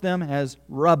counts them as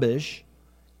rubbish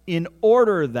in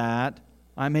order that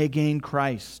I may gain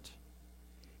Christ.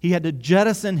 He had to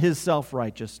jettison his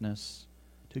self-righteousness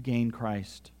to gain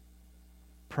Christ.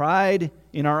 Pride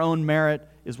in our own merit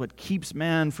is what keeps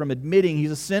man from admitting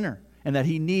he's a sinner and that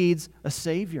he needs a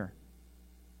Savior.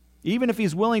 Even if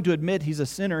he's willing to admit he's a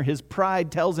sinner, his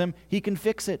pride tells him he can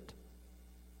fix it.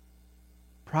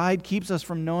 Pride keeps us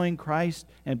from knowing Christ,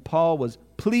 and Paul was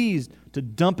pleased to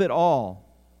dump it all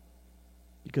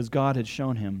because God had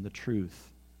shown him the truth.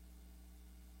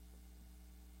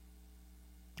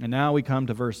 And now we come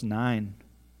to verse 9.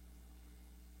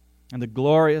 And the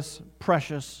glorious,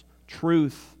 precious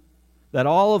truth that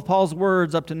all of Paul's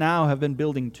words up to now have been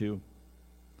building to.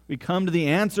 We come to the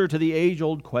answer to the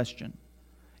age-old question.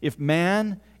 If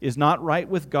man is not right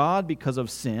with God because of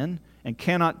sin and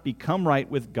cannot become right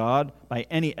with God by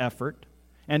any effort,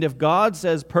 and if God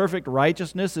says perfect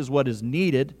righteousness is what is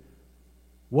needed,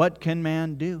 what can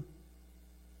man do?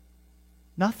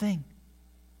 Nothing.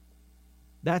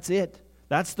 That's it.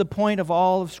 That's the point of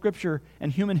all of Scripture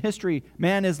and human history.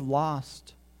 Man is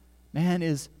lost. Man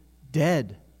is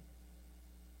dead.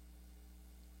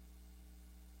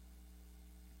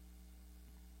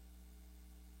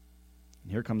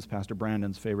 And here comes Pastor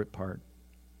Brandon's favorite part.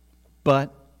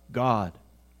 But God.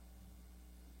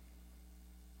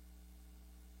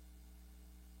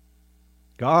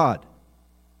 God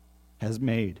has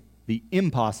made the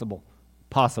impossible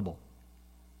possible.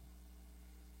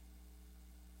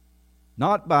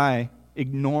 Not by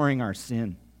ignoring our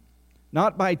sin.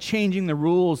 Not by changing the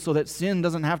rules so that sin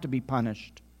doesn't have to be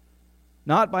punished.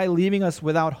 Not by leaving us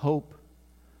without hope.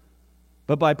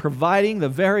 But by providing the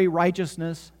very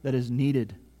righteousness that is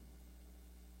needed.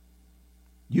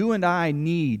 You and I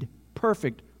need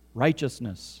perfect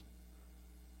righteousness.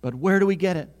 But where do we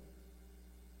get it?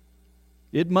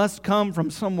 It must come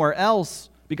from somewhere else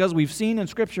because we've seen in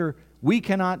Scripture we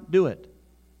cannot do it.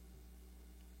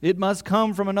 It must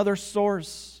come from another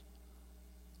source.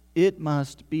 It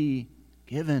must be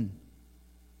given.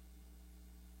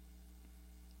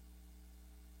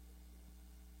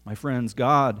 My friends,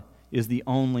 God is the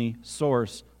only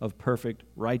source of perfect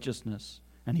righteousness,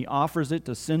 and He offers it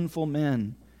to sinful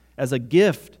men as a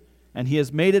gift, and He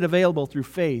has made it available through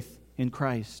faith in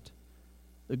Christ.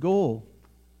 The goal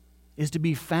is to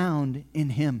be found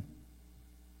in Him.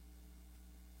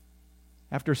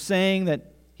 After saying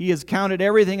that He has counted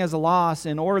everything as a loss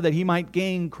in order that he might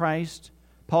gain Christ,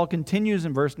 Paul continues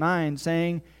in verse 9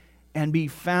 saying, and be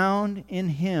found in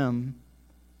Him,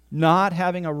 not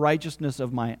having a righteousness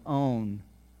of my own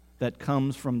that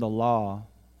comes from the law,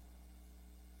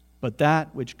 but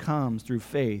that which comes through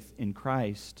faith in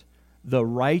Christ, the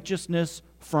righteousness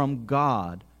from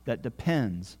God that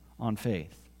depends on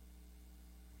faith.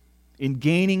 In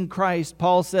gaining Christ,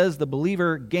 Paul says the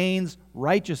believer gains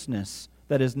righteousness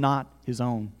that is not his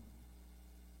own.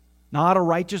 Not a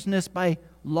righteousness by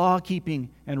law-keeping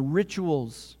and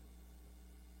rituals,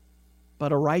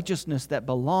 but a righteousness that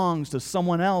belongs to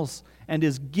someone else and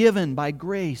is given by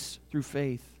grace through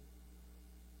faith.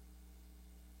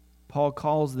 Paul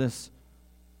calls this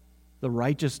the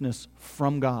righteousness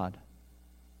from God.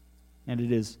 And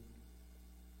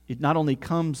it not only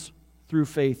comes through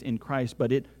faith in Christ,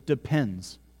 but it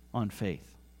depends on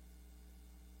faith.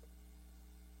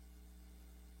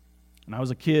 When I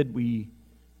was a kid,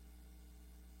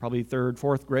 probably 3rd,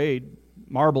 4th grade,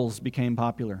 marbles became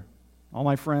popular. All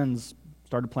my friends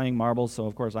started playing marbles, so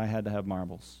of course I had to have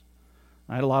marbles.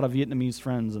 I had a lot of Vietnamese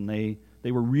friends, and they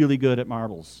were really good at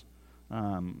marbles.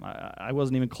 I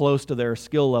wasn't even close to their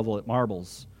skill level at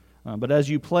marbles. But as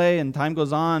you play and time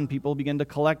goes on, people begin to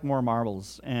collect more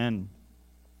marbles. And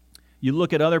you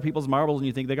look at other people's marbles and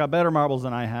you think, they got better marbles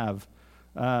than I have.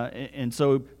 And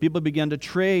so people begin to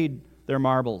trade their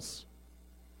marbles.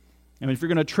 And if you're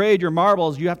going to trade your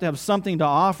marbles, you have to have something to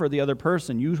offer the other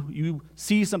person. You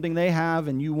see something they have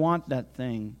and you want that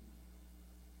thing.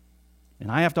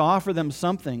 And I have to offer them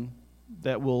something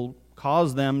that will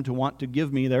cause them to want to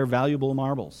give me their valuable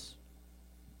marbles.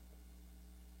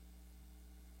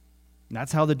 And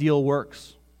that's how the deal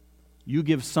works. You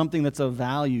give something that's of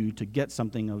value to get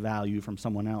something of value from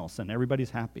someone else, and everybody's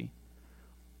happy.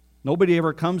 Nobody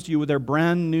ever comes to you with their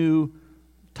brand new,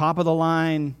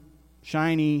 top-of-the-line,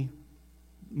 shiny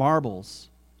marbles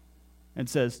and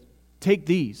says, take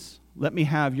these. Let me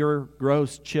have your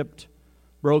gross, chipped,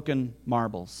 broken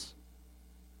marbles.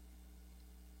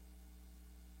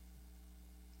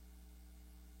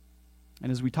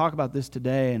 And as we talk about this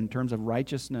today in terms of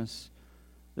righteousness,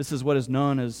 this is what is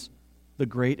known as the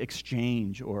great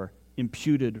exchange or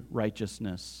imputed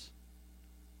righteousness.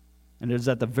 And it is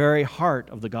at the very heart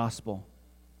of the gospel.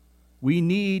 We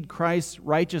need Christ's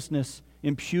righteousness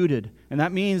imputed, and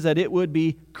that means that it would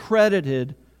be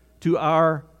credited to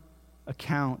our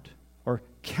account or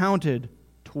counted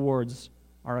towards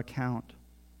our account.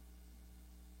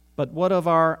 But what of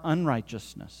our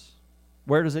unrighteousness?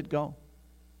 Where does it go?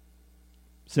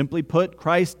 Simply put,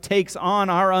 Christ takes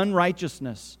on our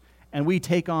unrighteousness, and we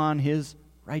take on His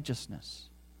righteousness.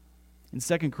 In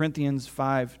 2 Corinthians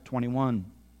 5:21,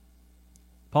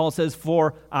 Paul says,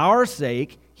 for our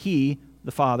sake, He,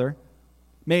 the Father,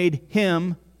 made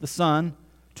Him, the Son,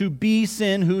 to be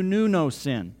sin who knew no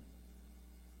sin.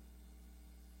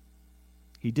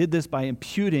 He did this by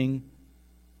imputing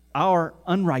our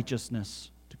unrighteousness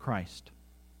to Christ,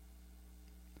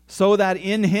 so that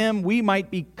in Him we might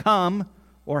become,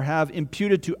 or have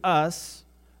imputed to us,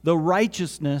 the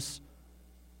righteousness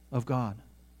of God.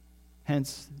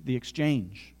 Hence the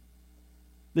exchange.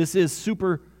 This is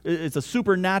it's a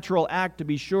supernatural act, to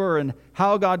be sure, and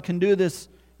how God can do this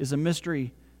is a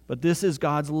mystery. But this is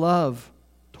God's love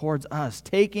towards us,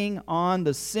 taking on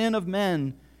the sin of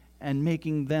men and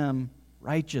making them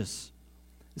righteous.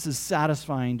 This is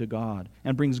satisfying to God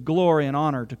and brings glory and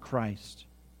honor to Christ.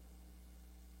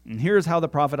 And here's how the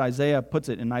prophet Isaiah puts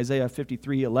it in Isaiah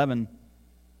 53:11.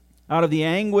 Out of the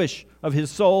anguish of his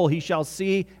soul he shall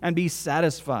see and be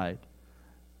satisfied.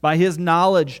 By his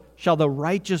knowledge shall the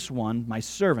righteous one, my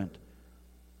servant,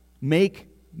 make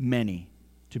many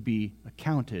to be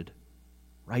accounted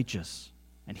righteous,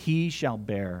 and he shall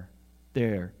bear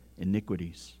their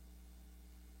iniquities.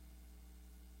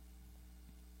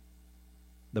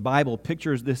 The Bible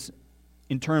pictures this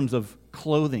in terms of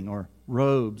clothing or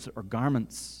robes or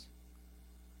garments.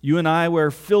 You and I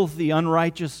wear filthy,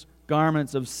 unrighteous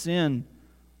garments of sin,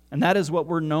 and that is what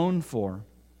we're known for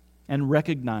and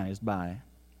recognized by.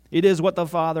 It is what the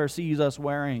Father sees us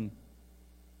wearing.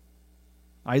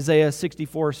 Isaiah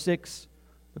 64:6,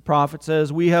 the prophet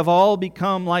says, we have all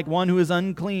become like one who is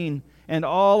unclean, and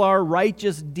all our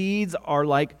righteous deeds are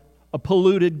like a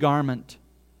polluted garment.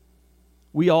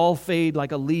 We all fade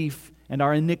like a leaf, and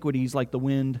our iniquities like the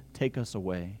wind take us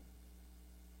away.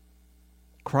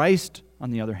 Christ,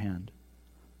 on the other hand,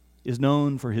 is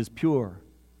known for His pure,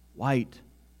 white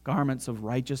garments of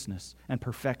righteousness and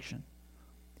perfection.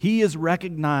 He is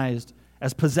recognized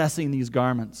as possessing these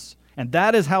garments, and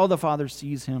that is how the Father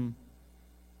sees Him.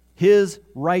 His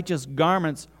righteous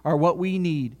garments are what we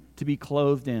need to be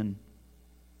clothed in.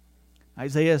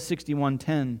 Isaiah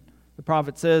 61:10, the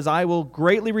prophet says, I will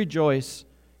greatly rejoice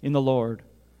in the Lord.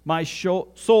 My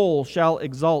soul shall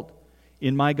exult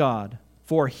in my God,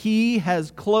 for He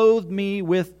has clothed me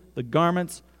with the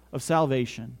garments of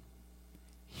salvation.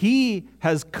 He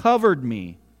has covered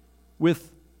me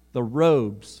with the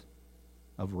robes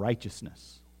of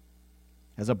righteousness.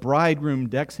 As a bridegroom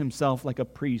decks himself like a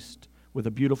priest with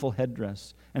a beautiful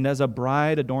headdress, and as a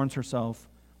bride adorns herself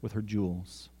with her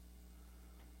jewels.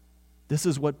 This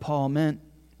is what Paul meant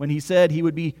when he said he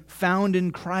would be found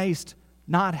in Christ,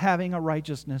 not having a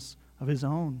righteousness of His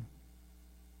own.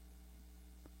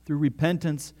 Through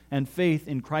repentance and faith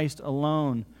in Christ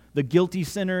alone, the guilty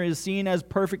sinner is seen as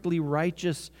perfectly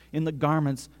righteous in the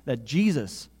garments that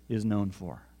Jesus is known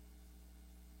for.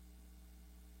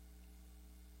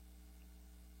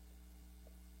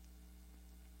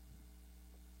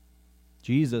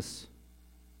 Jesus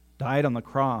died on the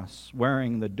cross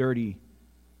wearing the dirty,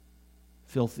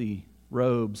 filthy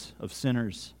robes of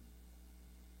sinners.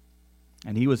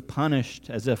 And He was punished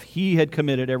as if He had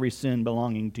committed every sin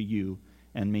belonging to you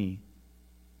and me.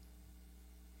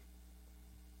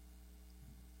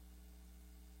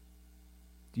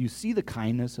 Do you see the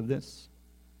kindness of this?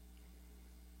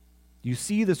 Do you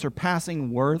see the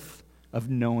surpassing worth of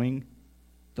knowing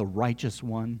the righteous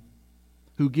one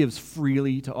who gives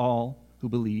freely to all who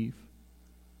believe?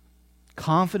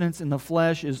 Confidence in the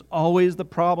flesh is always the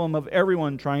problem of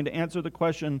everyone trying to answer the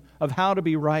question of how to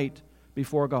be right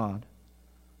before God.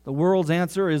 The world's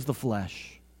answer is the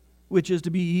flesh, which is to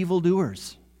be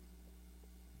evildoers.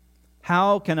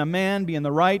 How can a man be in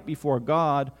the right before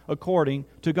God according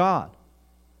to God?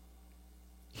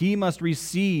 He must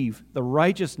receive the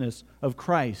righteousness of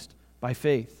Christ by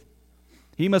faith.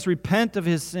 He must repent of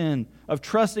his sin, of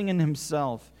trusting in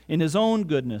himself, in his own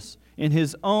goodness, in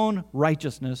his own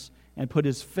righteousness, and put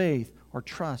his faith or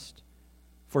trust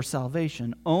for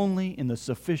salvation only in the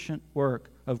sufficient work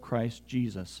of Christ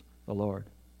Jesus the Lord.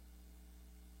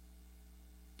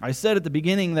 I said at the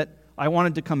beginning that I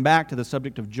wanted to come back to the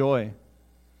subject of joy.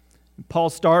 Paul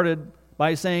started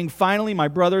by saying, "Finally, my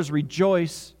brothers,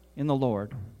 rejoice in the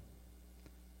Lord."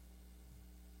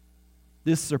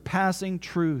 This surpassing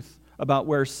truth about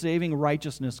where saving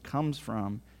righteousness comes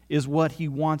from is what he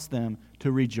wants them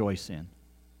to rejoice in.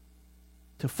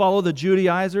 To follow the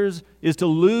Judaizers is to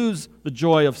lose the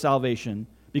joy of salvation,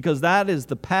 because that is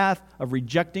the path of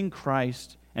rejecting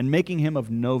Christ and making him of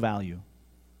no value.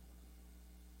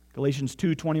 Galatians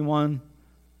 2:21,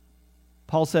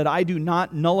 Paul said, "I do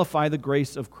not nullify the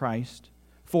grace of Christ,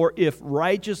 for if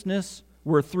righteousness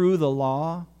were through the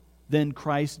law, then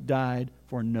Christ died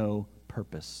for no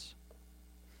purpose."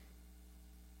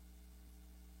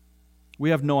 We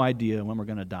have no idea when we're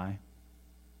going to die,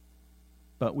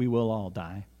 but we will all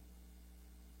die.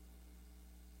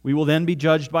 We will then be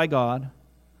judged by God.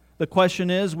 The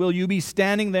question is, will you be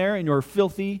standing there in your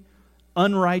filthy,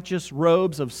 unrighteous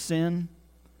robes of sin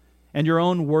and your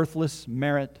own worthless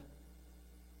merit?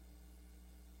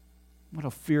 What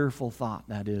a fearful thought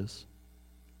that is.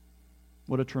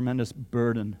 What a tremendous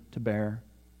burden to bear.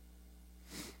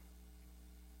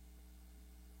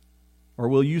 Or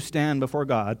will you stand before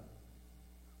God,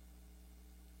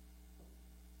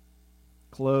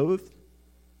 clothed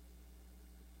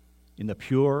in the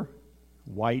pure,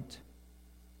 white,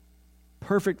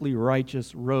 perfectly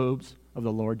righteous robes of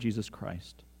the Lord Jesus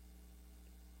Christ?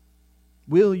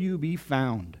 Will you be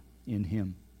found in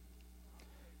Him?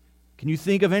 Can you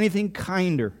think of anything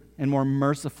kinder and more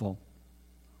merciful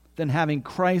than having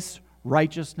Christ's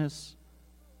righteousness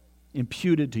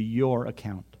imputed to your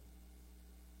account,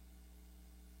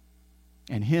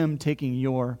 and Him taking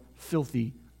your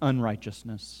filthy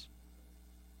unrighteousness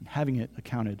and having it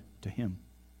accounted to Him?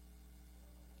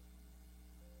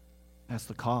 That's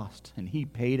the cost, and He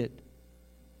paid it.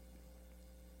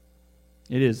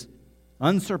 It is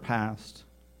unsurpassed,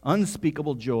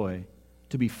 unspeakable joy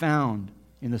to be found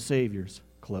in the Savior's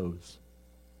clothes.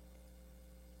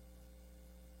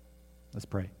 Let's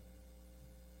pray.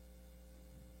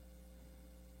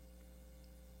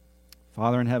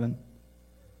 Father in heaven,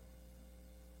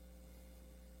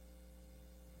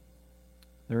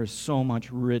 there is so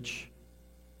much rich,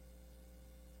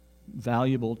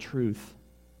 valuable truth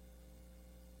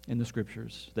in the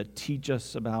Scriptures that teach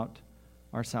us about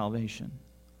our salvation.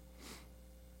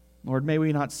 Lord, may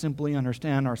we not simply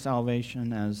understand our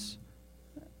salvation as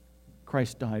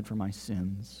Christ died for my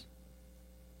sins.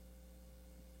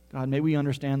 God, may we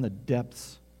understand the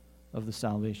depths of the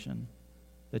salvation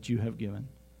that you have given,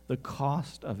 the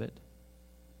cost of it.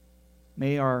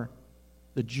 May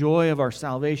the joy of our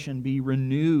salvation be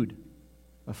renewed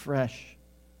afresh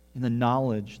in the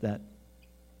knowledge that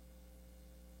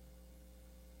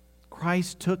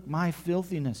Christ took my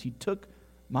filthiness. He took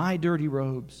my dirty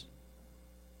robes.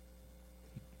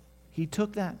 He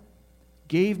took that,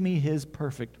 gave me His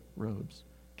perfect robes,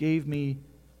 gave me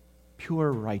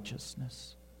pure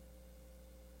righteousness.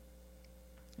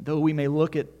 Though we may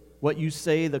look at what you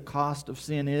say the cost of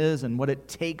sin is and what it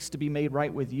takes to be made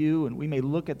right with you, and we may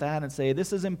look at that and say,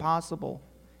 this is impossible.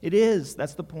 It is.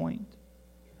 That's the point.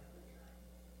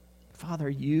 Father,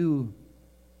 you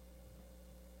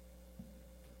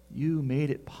made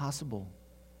it possible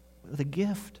with a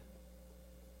gift.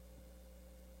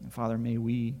 And Father, may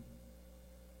we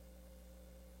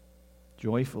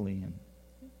joyfully and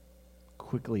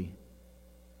quickly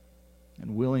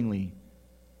and willingly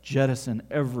jettison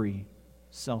every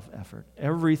self-effort,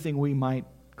 everything we might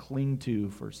cling to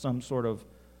for some sort of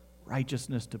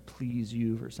righteousness to please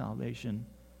you for salvation.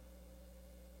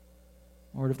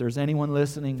 Lord, if there's anyone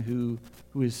listening who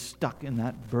is stuck in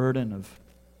that burden of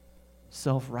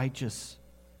self-righteous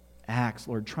acts,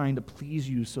 Lord, trying to please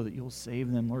you so that you'll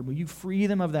save them, Lord, will you free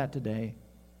them of that today?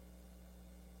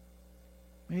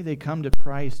 May they come to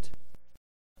Christ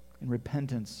in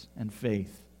repentance and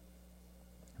faith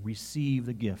and receive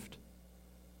the gift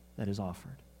that is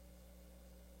offered.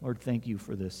 Lord, thank you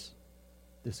for this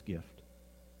gift.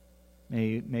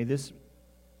 May this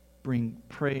bring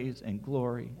praise and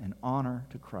glory and honor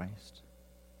to Christ.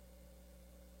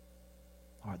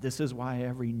 Lord, this is why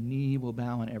every knee will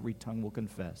bow and every tongue will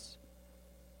confess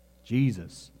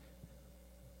Jesus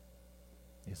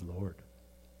is Lord.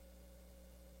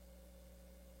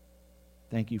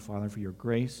 Thank you, Father, for your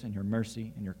grace and your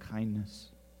mercy and your kindness.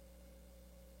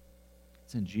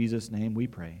 It's in Jesus' name we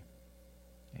pray.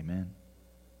 Amen.